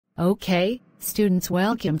Okay, students,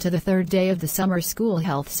 welcome to the third day of the summer school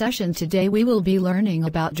health session. Today we will be learning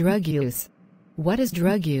about drug use. What is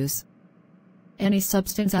drug use? Any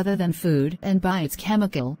substance other than food and by its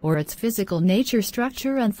chemical or its physical nature,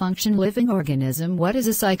 structure and function living organism. What is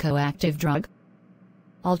a psychoactive drug?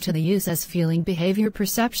 Alter the use as feeling, behavior,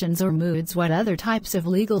 perceptions or moods. What other types of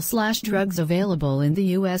legal/drugs available in the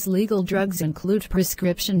U.S.? Legal drugs include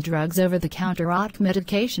prescription drugs, over-the-counter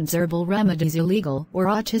medications, herbal remedies. Illegal or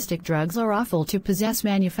autistic drugs are awful to possess,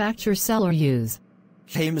 manufacture, sell or use.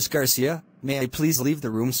 Hey Miss Garcia, may I please leave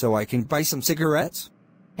the room so I can buy some cigarettes?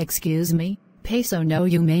 Excuse me? Peso, no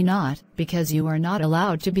you may not, because you are not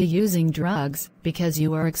allowed to be using drugs, because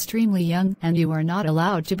you are extremely young, and you are not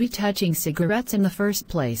allowed to be touching cigarettes in the first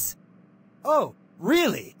place. Oh,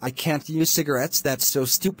 really? I can't use cigarettes, that's so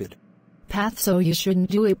stupid. Path, so you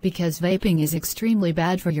shouldn't do it because vaping is extremely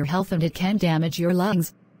bad for your health and it can damage your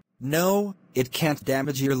lungs. No, it can't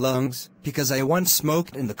damage your lungs, because I once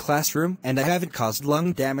smoked in the classroom and I haven't caused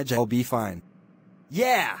lung damage. I'll be fine.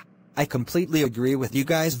 Yeah! I completely agree with you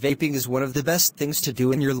guys. Vaping is one of the best things to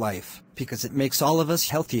do in your life, because it makes all of us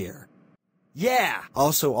healthier. Yeah!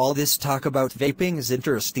 Also, all this talk about vaping is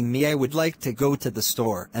interesting me. I would like to go to the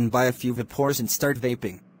store and buy a few Vapors and start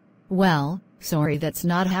vaping. Well, sorry, that's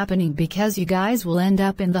not happening because you guys will end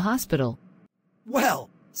up in the hospital. Well,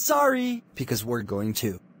 sorry, because we're going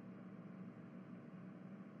to.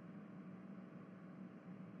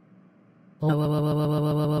 All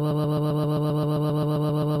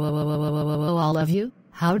of you,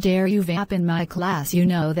 how dare you vape in my class? You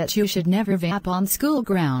know that you should never vape on school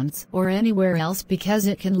grounds or anywhere else because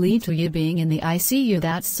it can lead to you being in the ICU.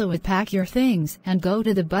 That's so pack your things and go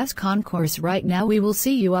to the bus concourse right now. We will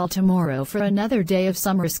see you all tomorrow for another day of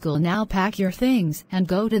summer school. Now pack your things and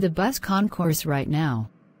go to the bus concourse right now.